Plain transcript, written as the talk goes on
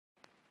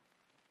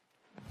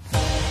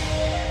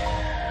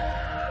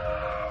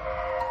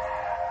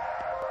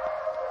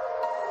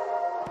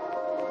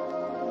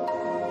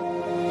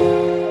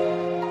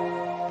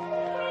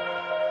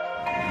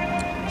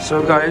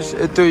So guys,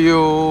 ito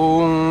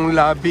yung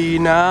lobby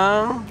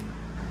ng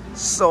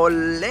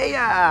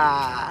Solea.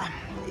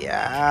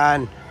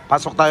 Yan.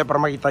 Pasok tayo para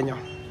makita nyo.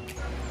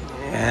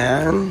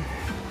 Yan.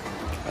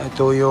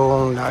 Ito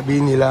yung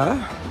lobby nila.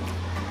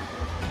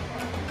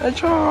 At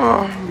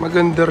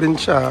maganda rin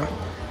siya.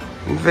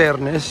 In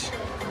fairness.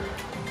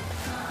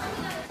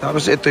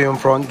 Tapos ito yung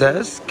front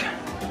desk.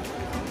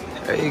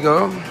 There you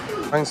go.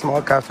 Ang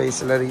small cafe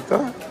sila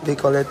rito. They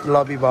call it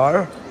lobby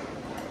bar.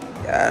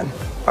 Yan.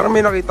 Parang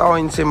may nakita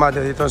ko yung simada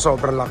dito.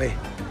 Sobrang laki.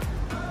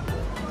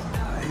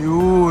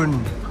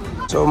 Ayun.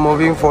 So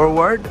moving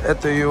forward,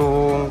 ito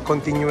yung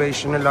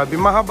continuation ng lobby.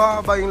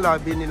 Mahaba-haba yung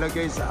lobby nila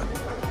guys.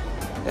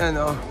 Yan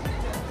o.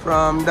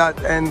 From that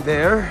end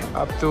there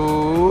up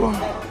to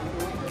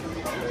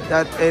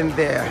that end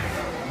there.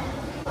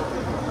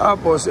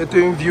 Tapos ito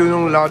yung view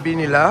ng lobby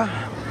nila.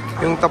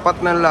 Yung tapat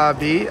ng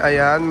lobby,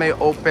 ayan, may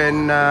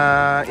open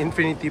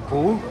infinity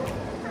pool.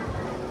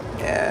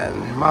 Ayan,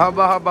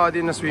 mahaba-haba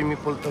din na swimming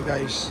pool to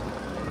guys.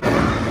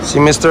 Si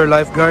Mr.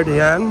 Lifeguard,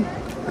 ayan,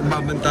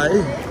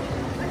 nagbabantay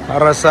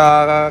para sa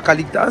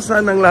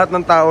kaligtasan ng lahat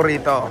ng tao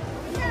rito.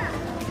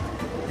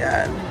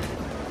 Ayan.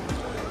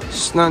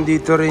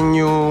 Nandito rin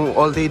yung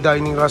all-day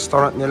dining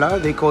restaurant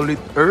nila. They call it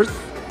Earth.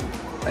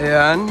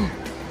 Ayan.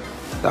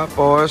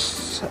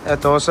 Tapos,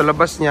 eto sa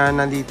labas niya,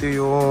 nandito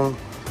yung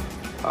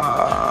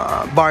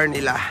bar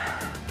nila.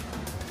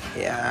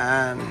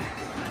 Ayan.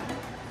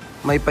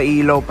 May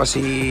pailaw pa si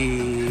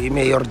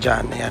Mayor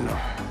dyan. Ayan o.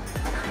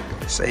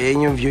 So,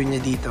 ayan yung view niya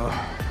dito.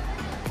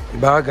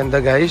 Diba? Ganda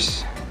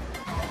guys.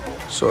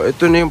 So,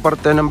 ito na yung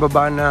parte ng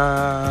baba na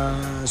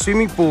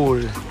swimming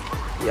pool.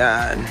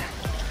 Ayan.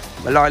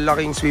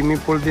 Malaki-laking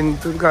swimming pool din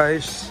ito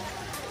guys.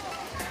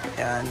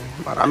 Ayan.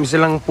 Marami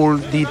silang pool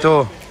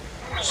dito.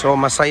 So,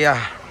 masaya.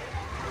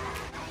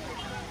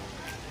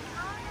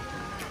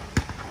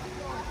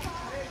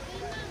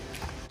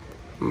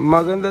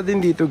 Maganda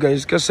din dito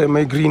guys kasi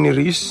may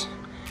greeneries.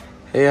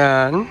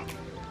 Ayan.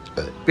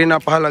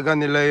 Pinapahalaga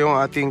nila yung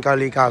ating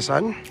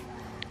kalikasan.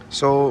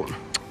 So,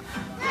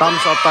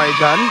 thumbs up tayo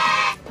dyan.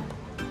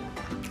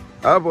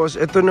 Tapos,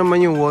 ito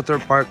naman yung water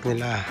park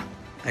nila.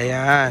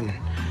 Ayan.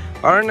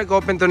 Parang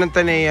nag-open to ng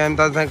 10 AM.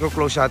 Tapos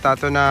nag-close siya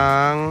ito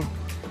ng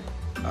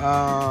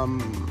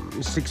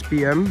 6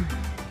 PM.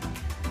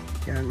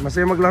 Ayan.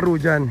 Masaya maglaro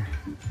dyan.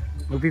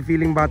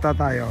 Magpi-feeling bata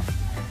tayo.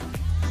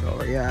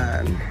 So,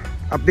 ayan.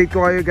 Update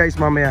ko kayo guys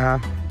mamaya ha.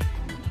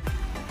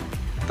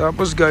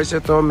 Tapos guys,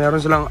 ito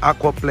meron silang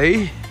aqua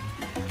play.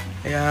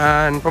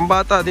 Ayan,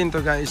 pambata din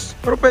to guys.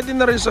 Pero pwede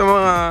na rin sa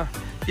mga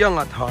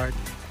young at heart.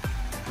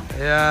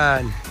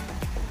 Ayan.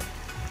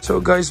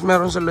 So guys,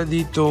 meron sila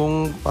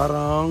ditong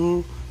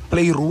parang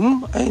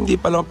playroom. Ay, hindi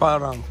pala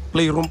parang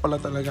playroom pala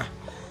talaga.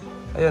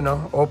 Ayan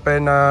o,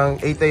 open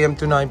ng 8 AM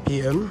to 9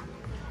 PM.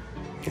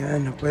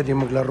 Ayan, pwede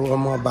maglaro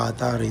ang mga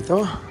bata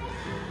rito.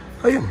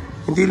 Ayun,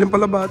 hindi lang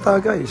pala bata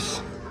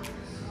guys.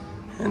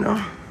 Ano?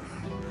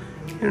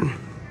 Yun.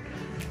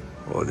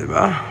 O,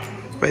 diba?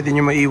 Pwede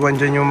nyo maiwan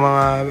dyan yung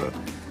mga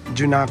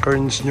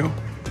Junakerns nyo.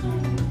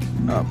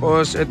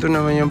 Tapos, ito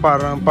naman yung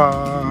parang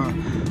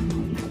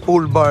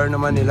pool bar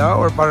naman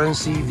nila or parang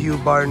sea view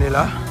bar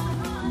nila.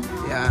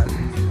 Yan.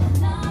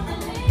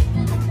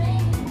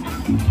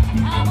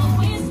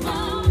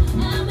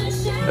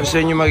 Tapos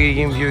yun yung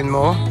magiging view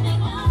mo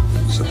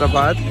sa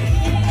tapat.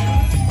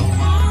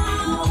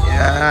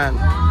 Yan.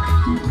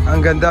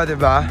 Ang ganda,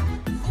 diba?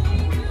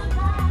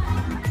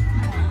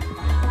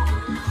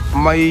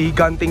 May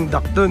higanting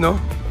duck doon, no?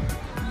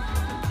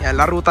 Yan,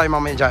 laro tayo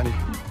mamaya dyan.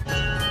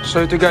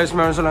 So ito guys,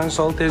 meron silang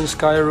Salt and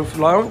Sky Roof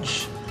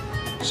Lounge.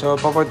 So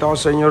papakita ko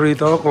sa inyo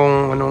rito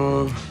kung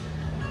anong...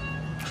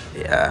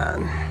 Yan.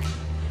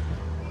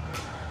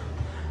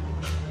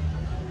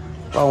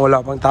 Wala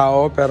pang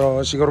tao,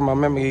 pero siguro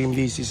mamaya magiging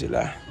busy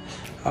sila.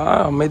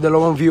 May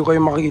dalawang view kayo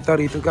makikita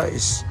rito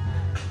guys.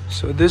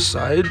 So this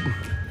side,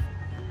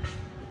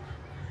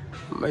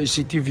 may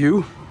city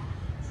view.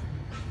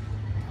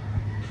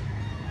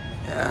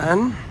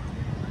 Yan.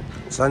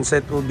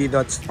 Sunset will be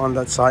on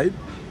that side.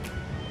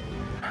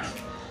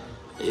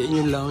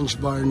 Yan yung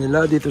lounge bar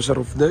nila dito sa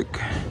roof deck.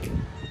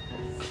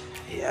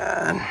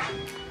 Yan.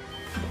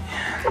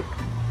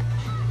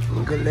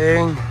 Ang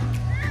galing.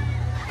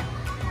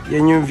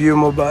 Yan yung view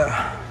mo ba?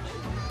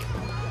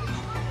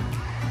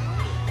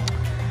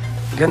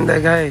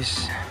 Ganda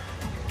guys.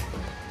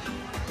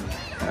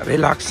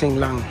 Relaxing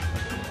lang.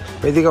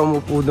 Pwede ka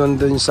umupo doon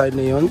side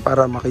na yun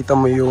para makita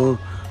mo yung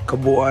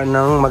kabuuan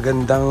ng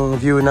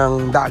magandang view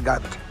ng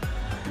dagat.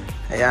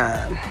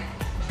 Ayan.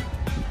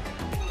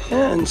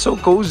 Ayan, so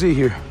cozy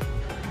here.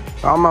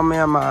 Baka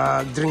mamaya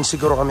mag-drink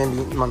siguro kami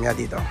mamaya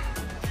dito.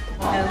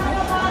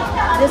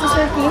 This is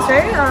your key,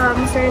 sir.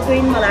 Mr.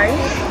 Dwayne Mallare.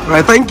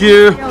 Alright, thank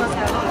you. You're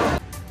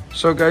welcome.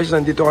 So guys,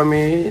 nandito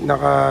kami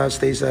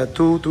naka-stay sa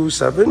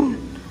 227.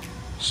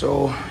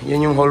 So,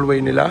 yan yung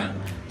hallway nila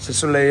sa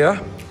Solea.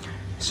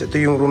 So,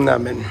 ito yung room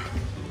namin.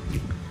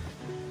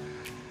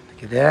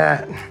 Look at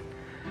that.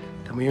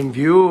 Ito mo yung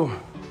view.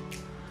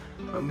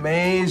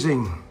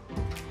 Amazing.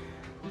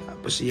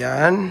 Tapos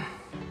yan.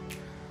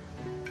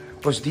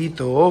 Tapos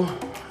dito,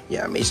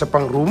 may isa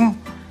pang room.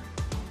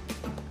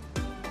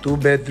 2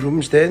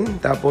 bedrooms din.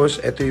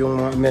 Tapos, ito yung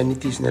mga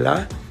amenities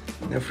nila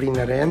na free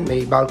na rin.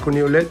 May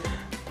balcony ulit.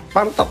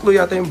 Parang 3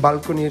 yata yung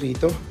balcony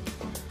rito.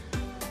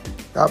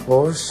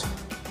 Tapos,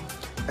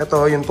 ito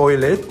yung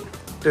toilet.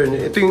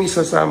 Ito yung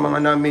isa sa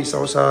mga na-amaze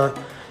ako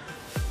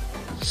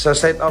sa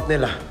setup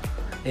nila.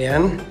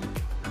 Ayan.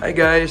 Hi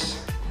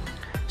guys.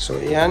 So,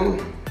 ayan.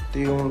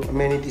 Ito yung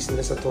amenities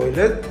nila sa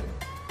toilet.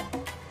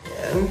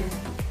 Ayan.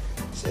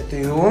 So, ito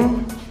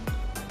yung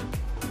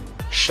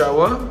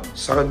shower.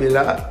 Sa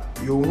kabila,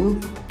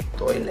 yung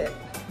toilet.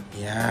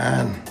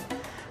 Ayan.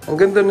 Ang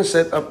ganda ng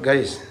setup,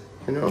 guys.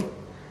 You know?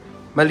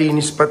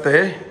 Malinis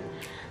pati.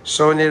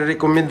 So,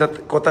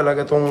 nire-recommend ko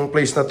talaga tong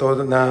place na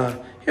to na,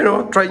 you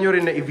know, try nyo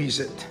rin na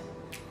i-visit.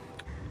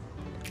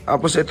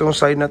 Tapos, itong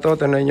side na to,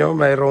 tanan nyo,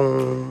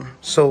 mayroong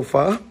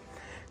sofa.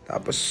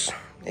 Tapos,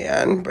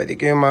 ayan, pwede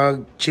kayo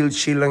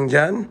mag-chill-chill lang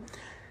dyan.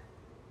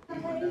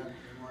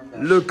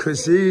 Look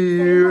who's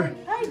here.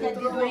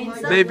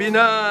 Baby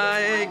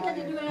Nike.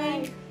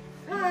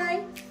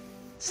 Hi.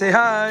 Say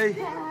hi.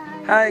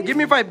 Hi. Give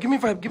me 5. Give me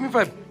 5. Give me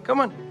 5.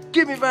 Come on.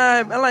 Give me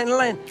 5.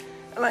 Align.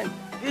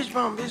 Fish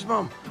bomb.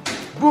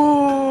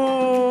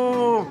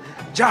 Boom.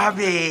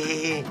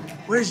 Javi.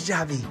 Where's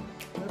Javi?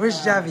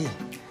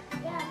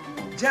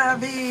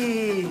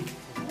 Javi.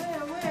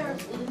 Where?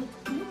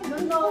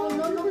 No.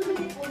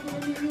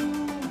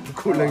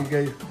 Kulang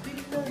kayo.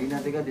 Di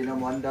na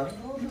mo andar.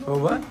 Oh,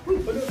 ba?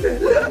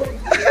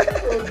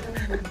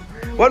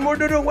 One more,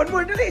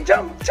 dali.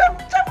 Jump.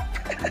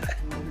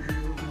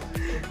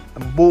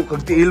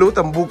 Tambukag ti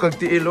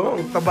ilo.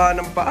 Ang taba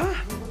ng paa.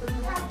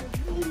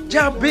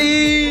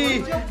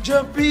 Jabi!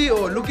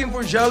 Oh, looking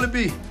for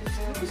Jollibee.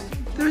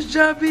 There's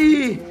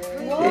Jabi.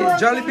 Hey,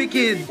 Jollibee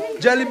kid.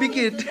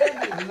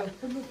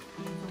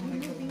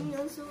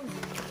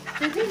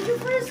 Did you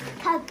first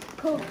have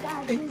Coke,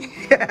 Daddy?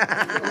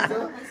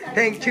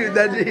 Thank you,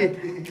 Daddy.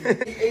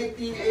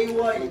 ATAY,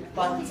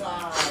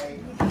 Pansay.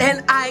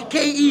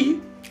 Nike.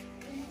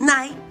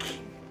 Nike.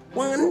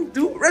 1,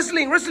 2.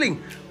 Wrestling.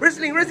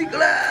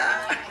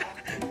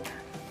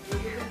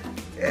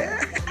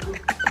 Yeah.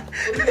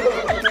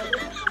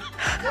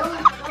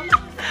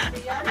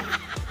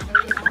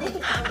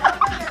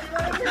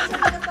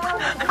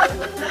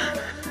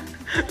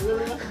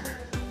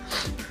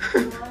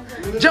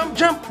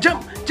 Jump.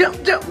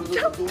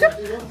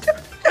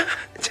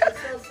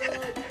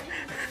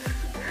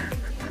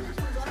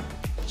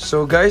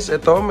 So guys,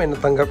 ito may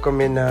natanggap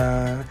kami na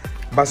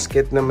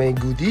basket na may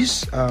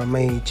goodies.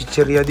 May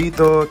chichirya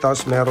dito,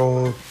 tapos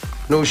merong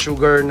no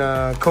sugar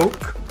na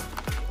Coke.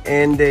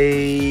 And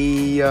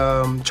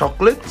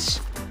chocolates,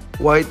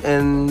 white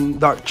and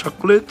dark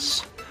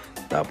chocolates.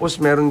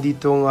 Tapos meron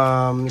ditong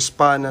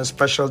spa na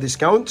special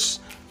discounts.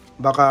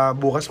 Baka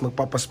bukas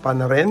magpapaspa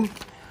na rin.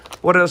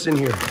 What else in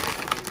here?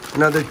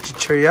 Another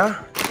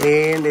chichirya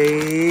and a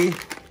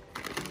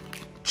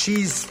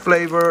cheese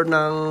flavor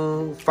ng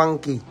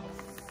funky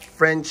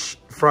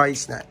French fry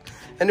snack.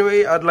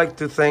 Anyway, I'd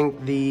like to thank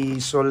the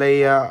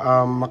Solea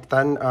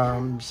Mactan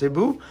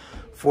Cebu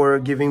for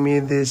giving me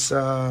this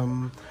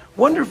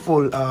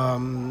wonderful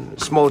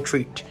small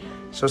treat.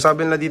 So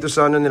sabi nila dito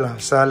sa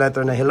sa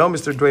letter na, hello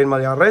Mr. Dwayne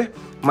Mallare,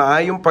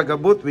 maayong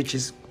pag-abot, which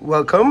is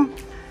welcome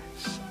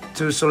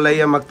to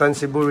Solea Mactan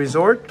Cebu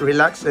Resort.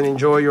 Relax and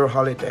enjoy your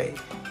holiday.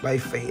 By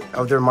faith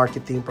of their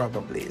marketing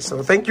probably.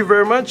 So thank you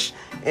very much,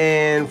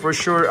 and for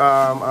sure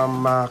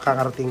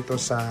makakarating to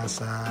sa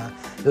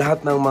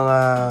lahat ng mga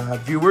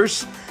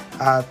viewers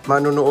at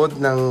manonood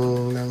ng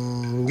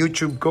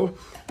YouTube ko.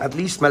 At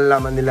least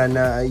malalaman nila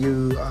na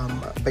you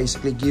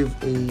basically give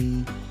a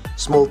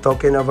small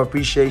token of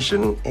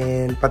appreciation,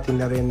 and pati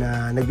na rin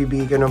na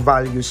nagbibigay ka ng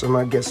value sa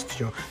mga guests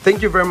nyo.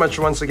 Thank you very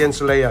much once again,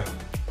 Solea.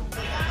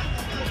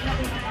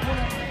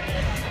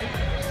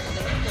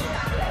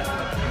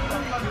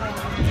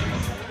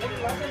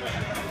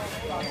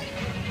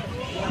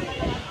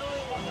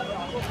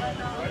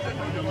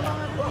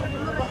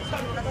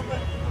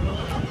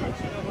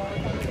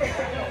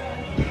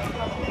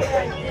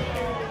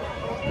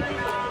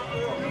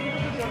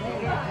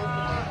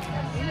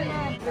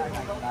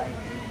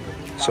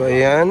 So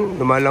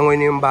ayan, lumalangoy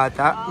na yung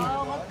bata.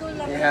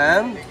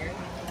 Ayan.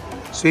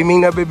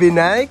 Swimming na baby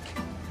Nike.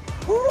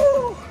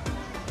 Woo!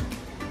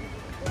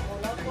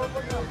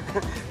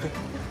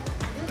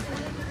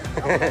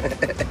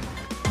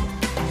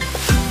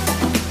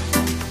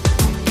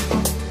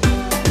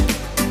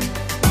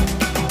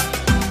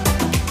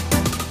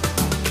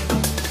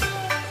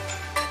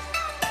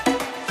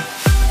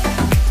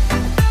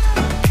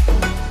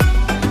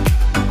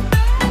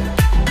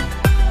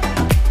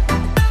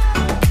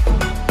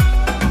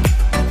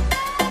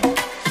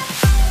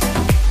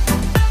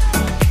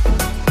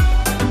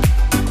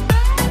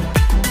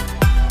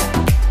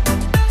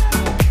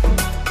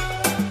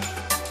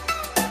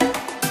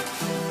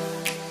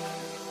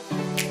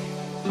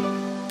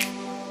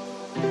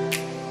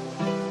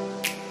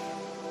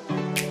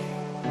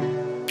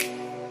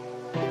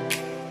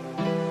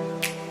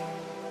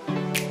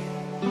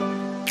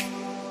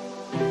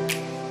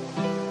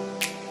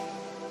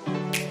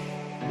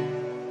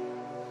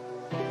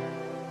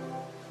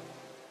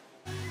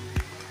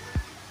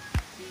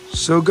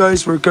 So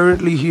guys, we're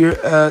currently here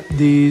at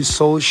the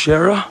Sol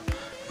Shera,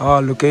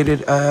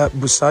 located at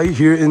Busay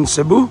here in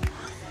Cebu.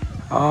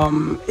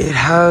 It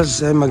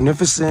has a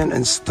magnificent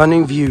and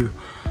stunning view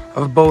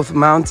of both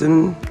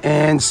mountain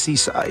and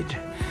seaside,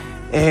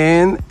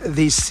 and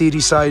the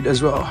city side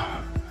as well.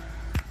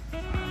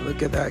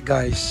 Look at that,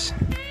 guys.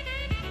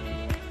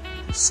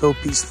 So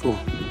peaceful.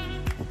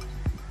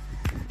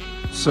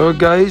 So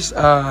guys,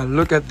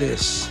 look at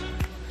this.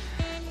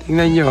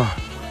 Tingnan nyo.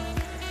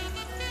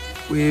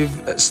 We've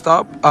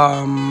stopped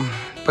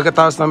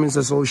pagkatapos namin sa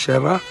Sol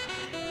Shera,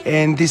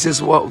 and this is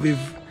what we've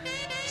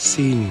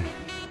seen.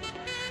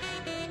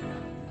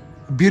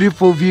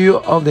 Beautiful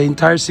view of the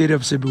entire city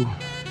of Cebu.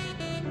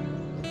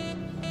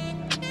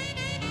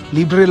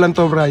 Libre lang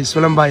to, guys,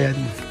 walang bayad.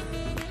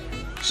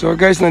 So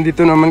guys,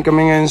 nandito naman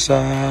kami ngayon sa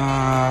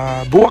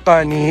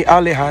Buwaka ni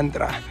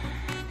Alejandra.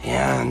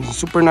 Yan,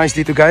 super nice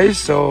dito guys.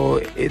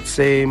 So it's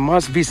a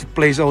must visit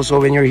place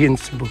also when you're here in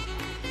Cebu.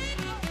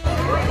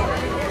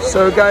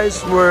 So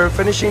guys, we're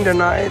finishing the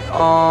night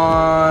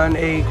on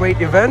a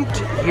great event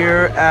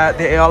here at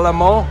the Ayala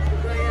Mall,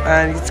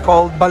 and it's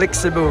called Balik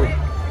Cebu.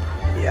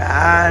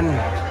 Yan.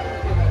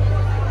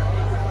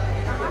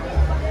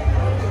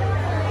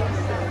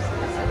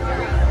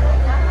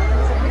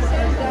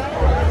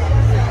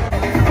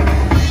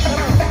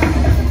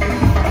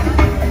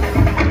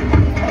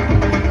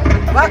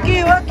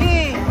 Waki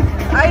Waki,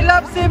 I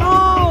love Cebu!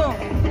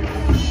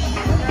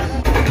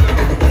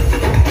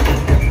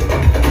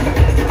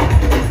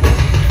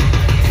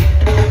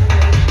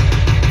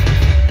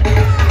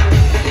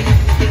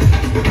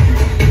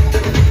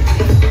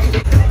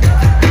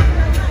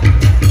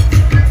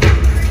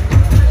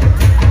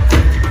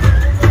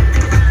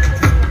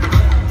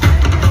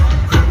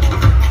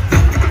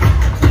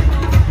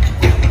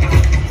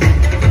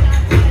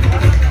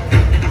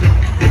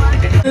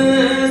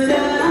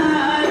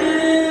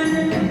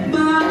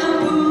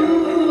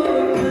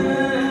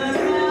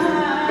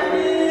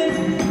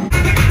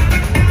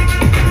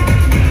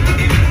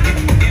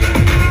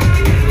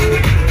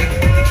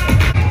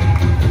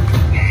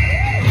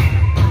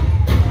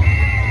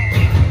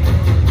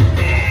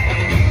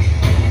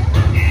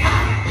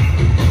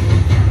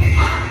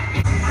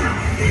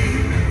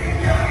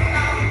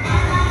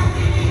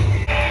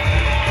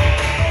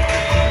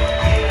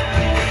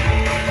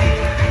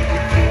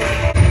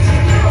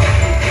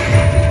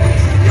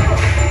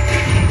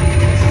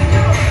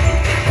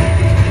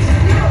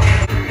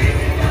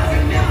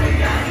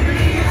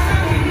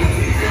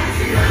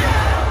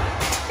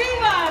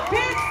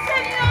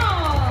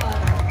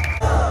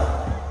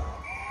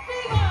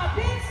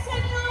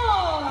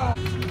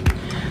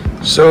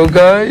 So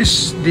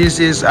guys, this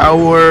is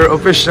our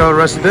official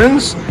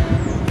residence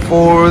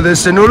for the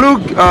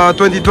Sinulog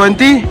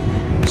 2020.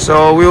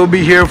 So we will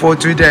be here for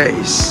 2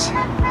 days.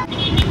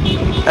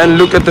 And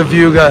look at the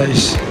view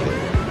guys.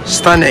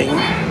 Stunning.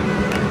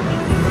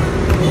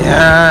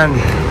 Yan.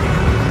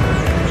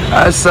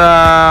 As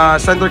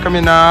center kami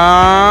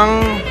ng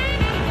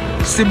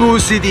Cebu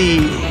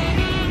City.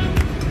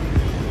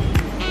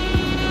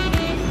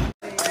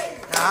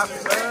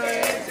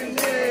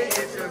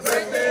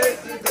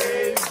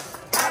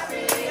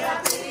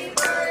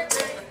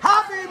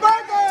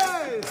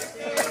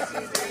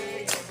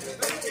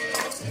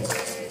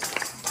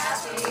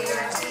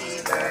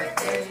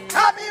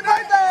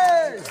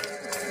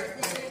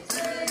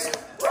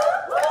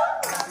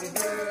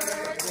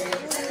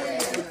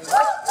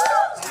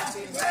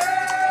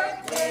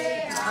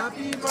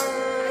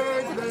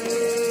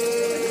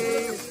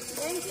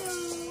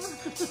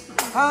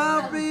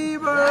 Happy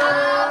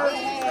birthday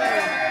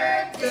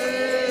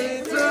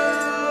to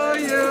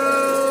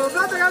you!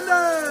 Brother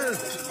Anders!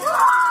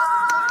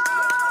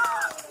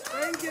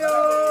 Thank you!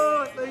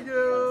 Thank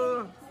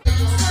you!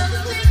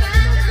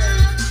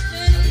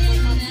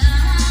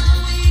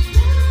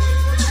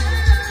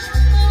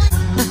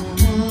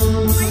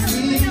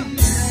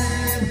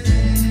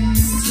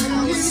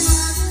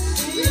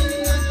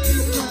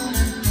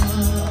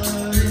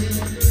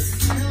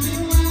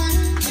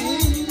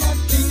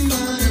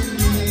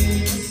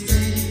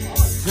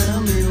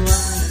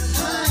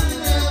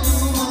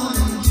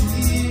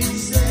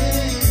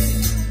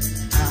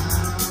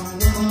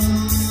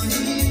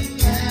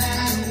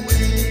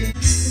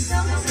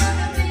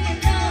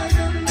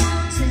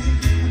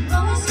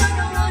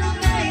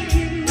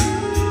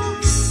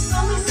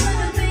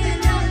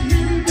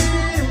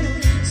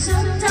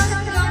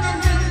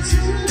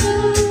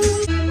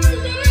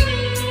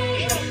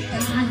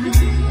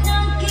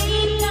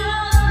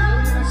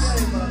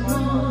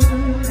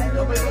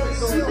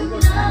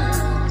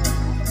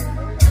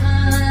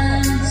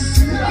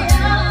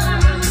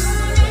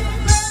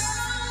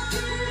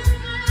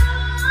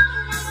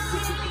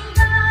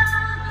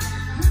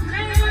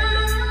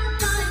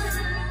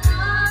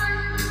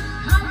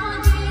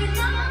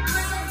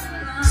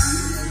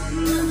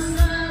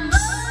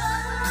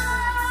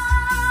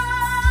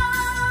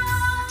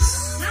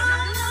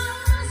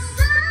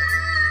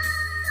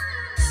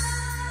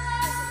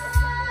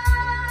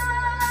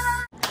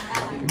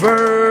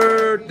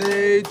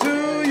 Birthday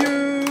to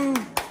you.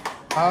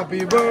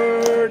 Happy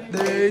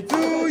birthday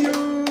to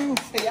you.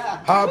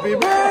 Happy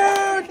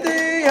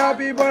birthday,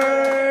 happy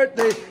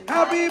birthday,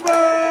 happy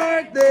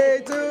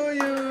birthday to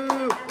you.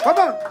 Come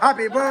on,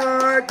 happy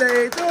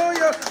birthday to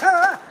you.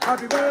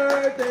 Happy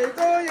birthday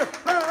to you.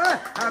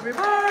 Happy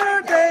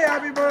birthday,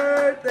 happy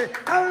birthday,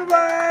 happy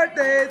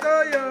birthday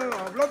to you.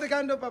 Blow the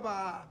candle,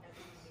 Papa.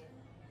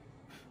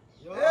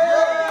 Yay!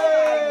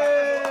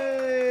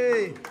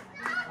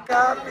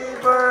 Happy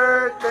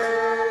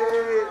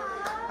birthday.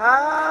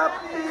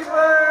 Happy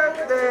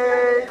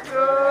birthday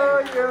to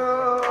you.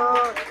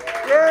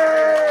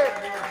 Yay!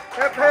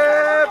 Hip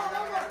hip.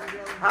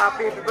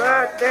 Happy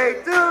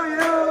birthday to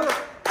you.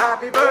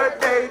 Happy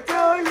birthday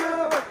to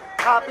you.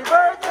 Happy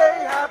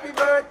birthday, happy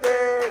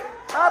birthday.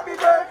 Happy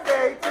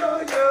birthday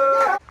to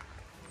you.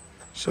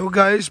 So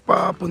guys,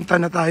 papunta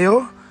na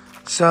tayo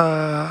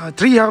sa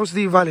Treehouse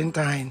de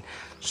Valentine.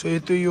 So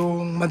ito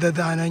yung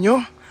madadaanan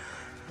nyo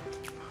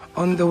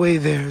on the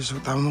way there. So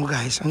tama mo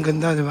guys, ang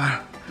ganda, di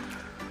ba?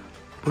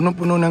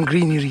 Puno-puno ng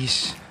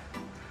greeneries.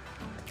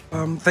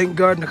 Thank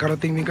God,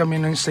 nakarating din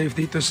kami ng safe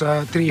dito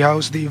sa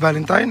Treehouse de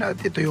Valentine.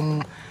 At ito yung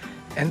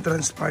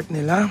entrance part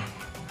nila.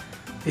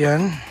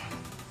 Yan.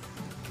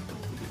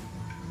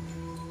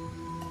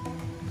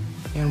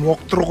 Yan,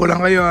 walkthrough ko lang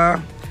kayo ha.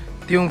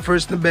 Ito yung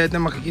first na bed na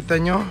makikita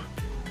nyo.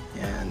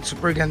 Yan,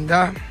 super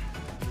ganda.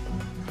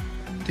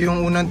 Ito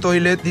yung unang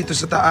toilet dito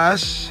sa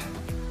taas.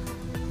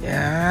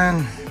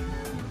 Yan.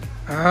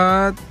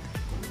 At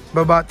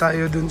baba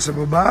tayo dun sa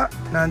baba.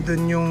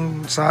 Nandun yung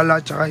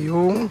sala tsaka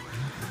yung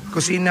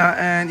kusina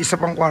and isa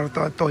pang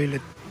kwarto at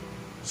toilet.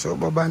 So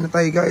baba na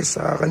tayo guys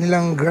sa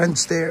kanilang grand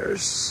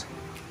stairs.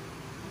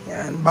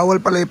 Yan. Bawal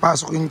pala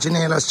ipasok yung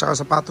tsinelas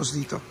tsaka sapatos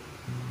dito.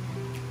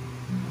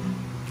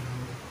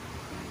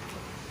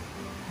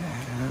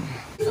 Yan.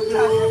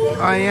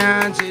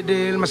 Ayan si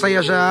Dale.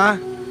 Masaya siya.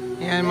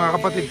 Yan mga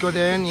kapatid ko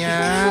din.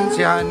 Yan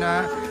si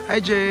Hannah.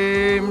 Hi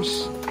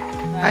James.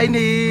 Hi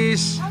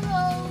Nis.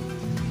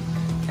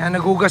 Yan,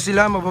 naghugas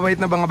sila,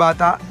 mababait na mga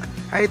bata.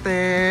 Hi,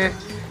 te.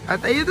 At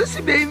ayun na si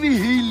Baby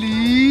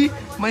Hailey.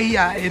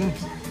 Mahihain.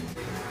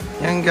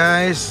 Yan,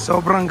 guys.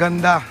 Sobrang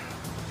ganda.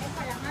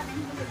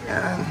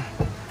 Yan.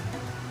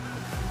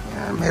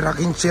 Yan, may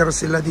rocking chair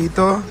sila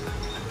dito.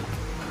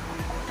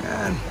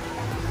 Yan.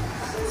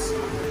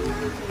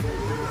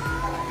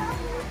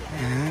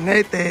 Yan,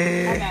 hi, te.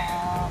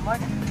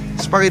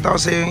 Tapos pakita ko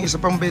sa iyo yung isa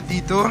pang bed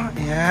dito.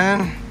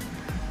 Yan.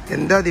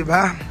 Ganda, di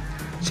ba?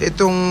 So,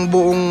 itong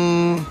buong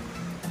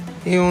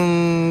yung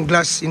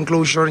glass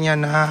enclosure niya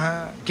na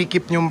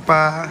kikip nyo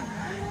pa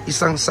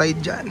isang side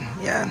dyan.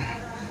 Yan.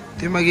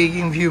 Ito yung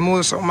magiging view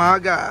mo sa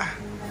umaga.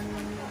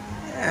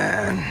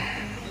 Yan.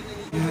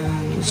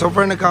 So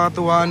far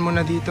nagkakatuwaan mo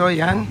na dito.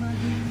 Yan.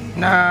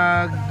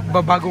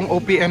 Nagbabagong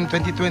OPM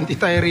 2020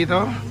 tayo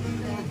rito.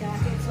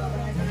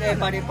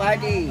 Okay,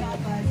 party.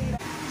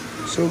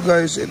 So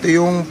guys, ito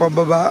yung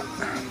pababa.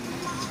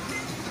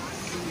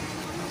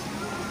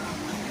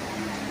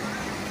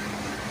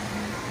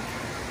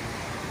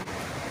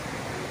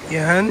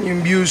 Yan,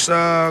 yung view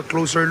sa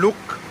closer look.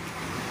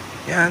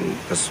 Yan,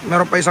 tapos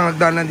meron pa isang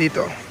hagdanan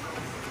dito.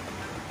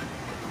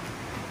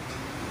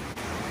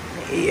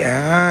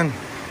 Yan.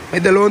 May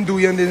dalawang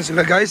duyan din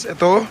sila guys.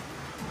 Ito,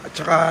 at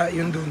saka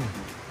yun dun.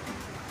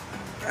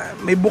 Yan,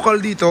 may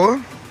bukal dito.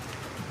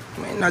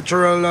 May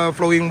natural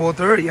flowing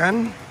water.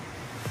 Yan.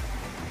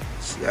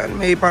 Yan,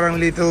 may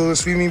parang little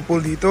swimming pool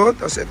dito.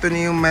 Tapos ito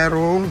na yung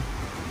merong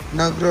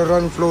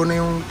nagra-run flow na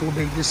yung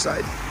tubig this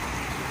side.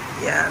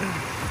 Yan.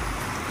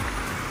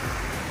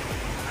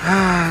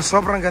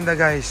 Sobrang ganda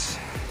guys.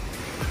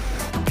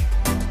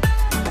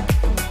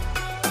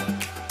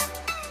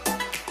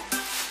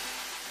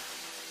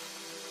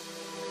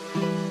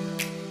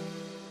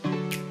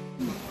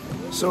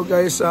 So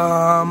guys,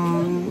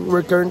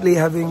 we're currently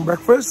having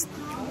breakfast.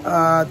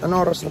 At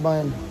ano oras na ba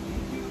yan?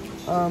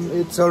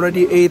 It's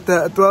already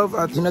 8:12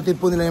 at hinatid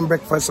po nila yung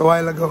breakfast a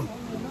while ago.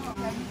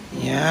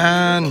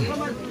 Yan.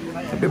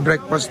 Happy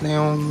breakfast na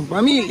yung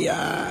pamilya.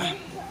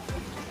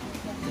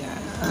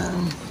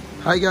 Yan.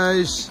 Hi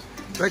guys,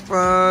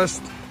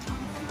 breakfast.